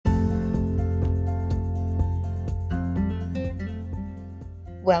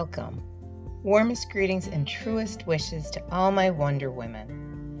Welcome. Warmest greetings and truest wishes to all my Wonder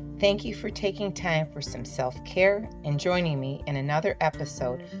Women. Thank you for taking time for some self-care and joining me in another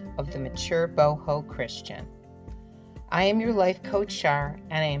episode of The Mature Boho Christian. I am your life coach, Shar,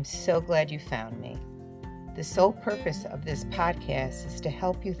 and I am so glad you found me. The sole purpose of this podcast is to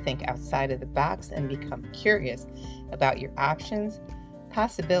help you think outside of the box and become curious about your options,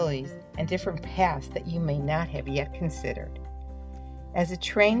 possibilities, and different paths that you may not have yet considered. As a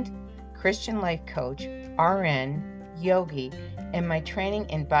trained Christian life coach, RN, yogi, and my training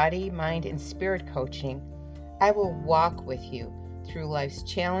in body, mind, and spirit coaching, I will walk with you through life's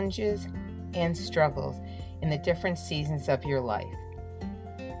challenges and struggles in the different seasons of your life.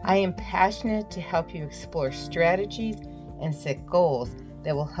 I am passionate to help you explore strategies and set goals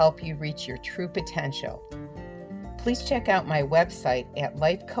that will help you reach your true potential. Please check out my website at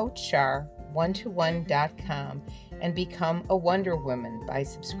lifecoachshar121.com and become a Wonder Woman by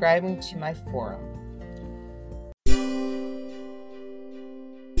subscribing to my forum.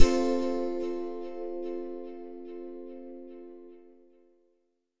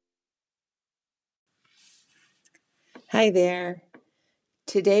 Hi there.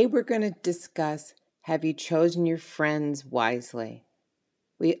 Today we're going to discuss, have you chosen your friends wisely?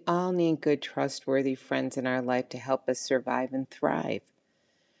 We all need good, trustworthy friends in our life to help us survive and thrive.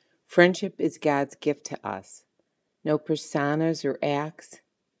 Friendship is God's gift to us. No personas or acts.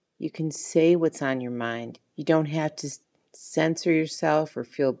 You can say what's on your mind. You don't have to censor yourself or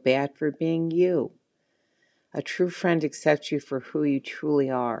feel bad for being you. A true friend accepts you for who you truly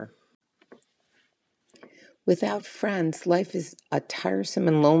are. Without friends, life is a tiresome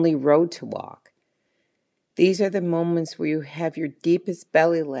and lonely road to walk. These are the moments where you have your deepest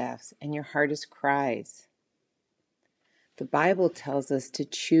belly laughs and your hardest cries. The Bible tells us to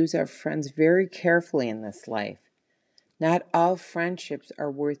choose our friends very carefully in this life. Not all friendships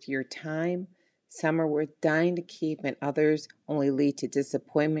are worth your time. Some are worth dying to keep, and others only lead to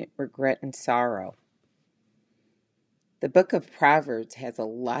disappointment, regret, and sorrow. The book of Proverbs has a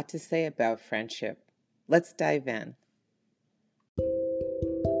lot to say about friendship. Let's dive in.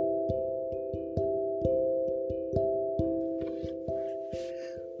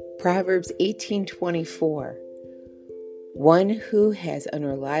 Proverbs 18:24. One who has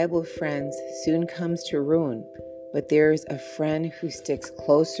unreliable friends soon comes to ruin, but there is a friend who sticks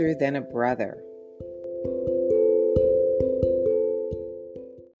closer than a brother.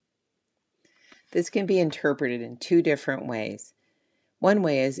 This can be interpreted in two different ways. One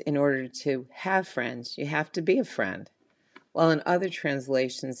way is, in order to have friends, you have to be a friend. While in other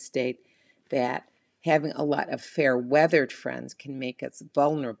translations state that having a lot of fair-weathered friends can make us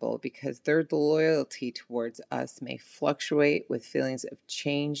vulnerable because their loyalty towards us may fluctuate with feelings of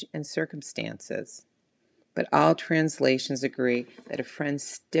change and circumstances. But all translations agree that a friend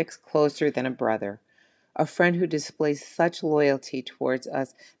sticks closer than a brother, a friend who displays such loyalty towards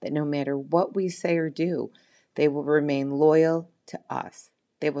us that no matter what we say or do, they will remain loyal to us.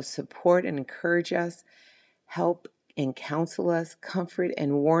 They will support and encourage us, help and counsel us, comfort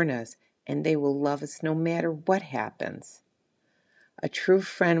and warn us, and they will love us no matter what happens. A true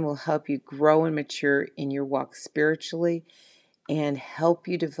friend will help you grow and mature in your walk spiritually and help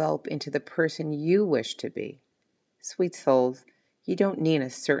you develop into the person you wish to be. Sweet souls, you don't need a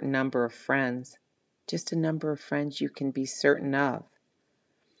certain number of friends, just a number of friends you can be certain of.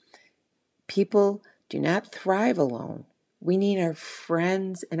 People do not thrive alone. We need our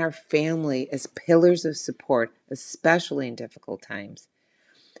friends and our family as pillars of support, especially in difficult times.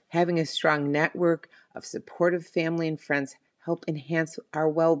 Having a strong network of supportive family and friends help enhance our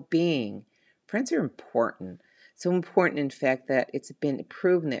well-being. Friends are important. So important, in fact, that it's been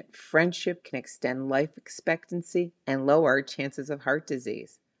proven that friendship can extend life expectancy and lower our chances of heart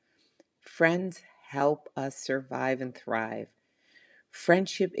disease. Friends help us survive and thrive.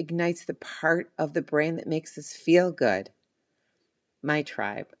 Friendship ignites the part of the brain that makes us feel good. My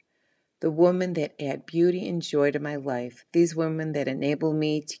tribe. The women that add beauty and joy to my life. These women that enable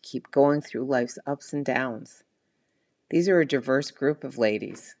me to keep going through life's ups and downs. These are a diverse group of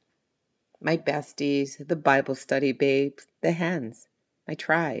ladies. My besties, the Bible study babes, the hens, my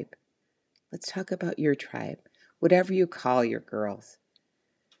tribe. Let's talk about your tribe, whatever you call your girls.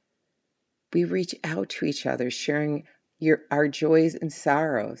 We reach out to each other, sharing our joys and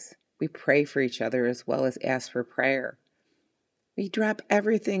sorrows. We pray for each other as well as ask for prayer. We drop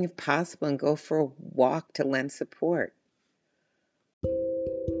everything if possible and go for a walk to lend support.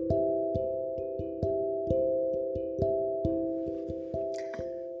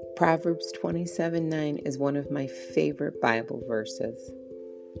 Proverbs 27:9 is one of my favorite Bible verses.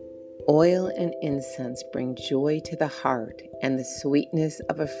 Oil and incense bring joy to the heart, and the sweetness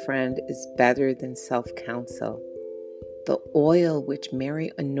of a friend is better than self-counsel. The oil which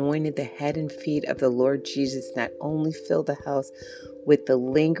Mary anointed the head and feet of the Lord Jesus not only filled the house with the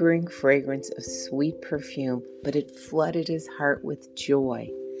lingering fragrance of sweet perfume, but it flooded his heart with joy,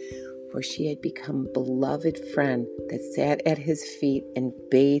 for she had become a beloved friend that sat at his feet and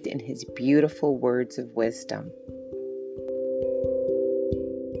bathed in his beautiful words of wisdom.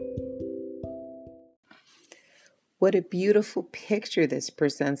 What a beautiful picture this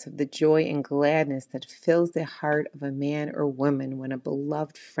presents of the joy and gladness that fills the heart of a man or woman when a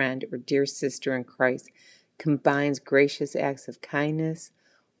beloved friend or dear sister in Christ combines gracious acts of kindness,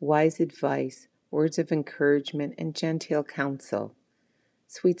 wise advice, words of encouragement, and genteel counsel.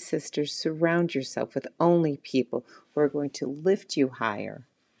 Sweet sisters, surround yourself with only people who are going to lift you higher.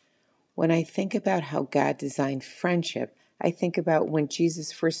 When I think about how God designed friendship, I think about when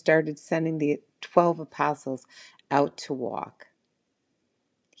Jesus first started sending the 12 apostles out to walk.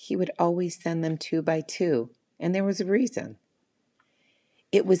 He would always send them 2 by 2, and there was a reason.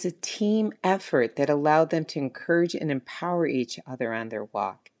 It was a team effort that allowed them to encourage and empower each other on their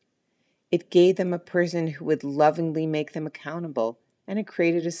walk. It gave them a person who would lovingly make them accountable, and it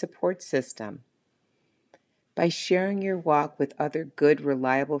created a support system. By sharing your walk with other good,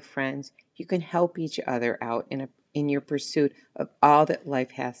 reliable friends, you can help each other out in your pursuit of all that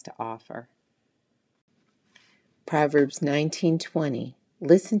life has to offer. Proverbs 19:20.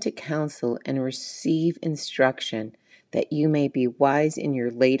 Listen to counsel and receive instruction, that you may be wise in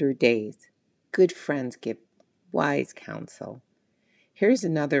your later days. Good friends give wise counsel. Here's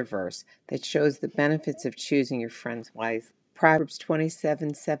another verse that shows the benefits of choosing your friends wisely. Proverbs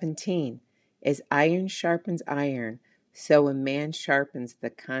 27:17. As iron sharpens iron, so a man sharpens the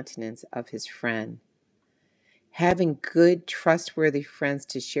countenance of his friend. Having good, trustworthy friends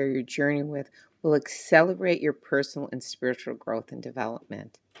to share your journey with will accelerate your personal and spiritual growth and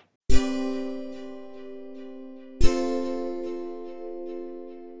development.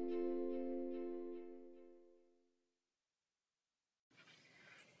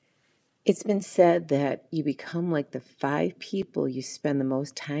 It's been said that you become like the 5 people you spend the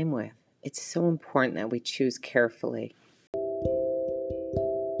most time with. It's so important that we choose carefully.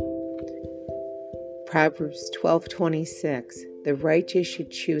 Proverbs 12:26. The righteous should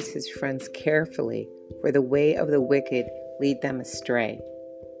choose his friends carefully, for the way of the wicked lead them astray.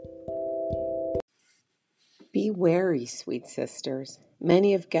 Be wary, sweet sisters.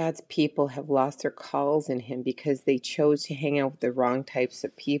 Many of God's people have lost their calls in him because they chose to hang out with the wrong types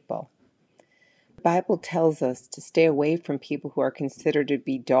of people. The Bible tells us to stay away from people who are considered to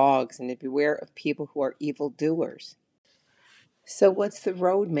be dogs and to beware of people who are evildoers. So what's the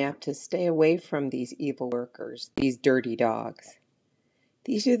roadmap to stay away from these evil workers, these dirty dogs?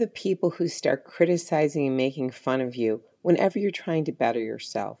 These are the people who start criticizing and making fun of you whenever you're trying to better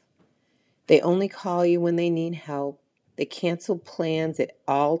yourself. They only call you when they need help. They cancel plans at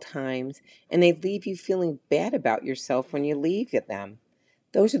all times, and they leave you feeling bad about yourself when you leave them.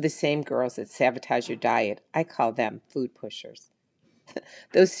 Those are the same girls that sabotage your diet. I call them food pushers.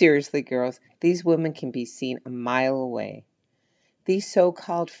 Though seriously, girls, these women can be seen a mile away. These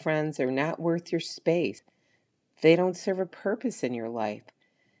so-called friends are not worth your space. They don't serve a purpose in your life.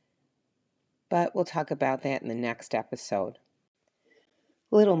 But we'll talk about that in the next episode.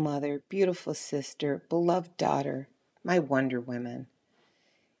 Little mother, beautiful sister, beloved daughter, my Wonder Women.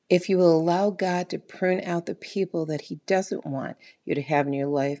 If you will allow God to prune out the people that he doesn't want you to have in your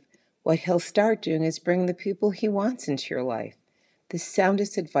life, what he'll start doing is bring the people he wants into your life. The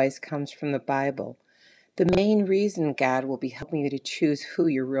soundest advice comes from the Bible. The main reason God will be helping you to choose who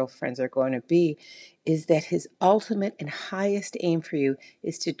your real friends are going to be is that his ultimate and highest aim for you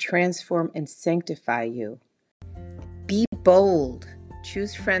is to transform and sanctify you. Be bold.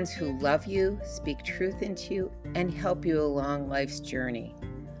 Choose friends who love you, speak truth into you, and help you along life's journey.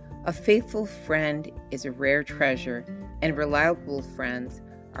 A faithful friend is a rare treasure, and reliable friends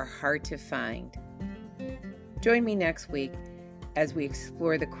are hard to find. Join me next week as we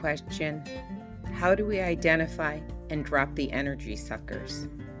explore the question, how do we identify and drop the energy suckers?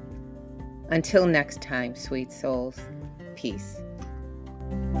 Until next time, sweet souls, peace.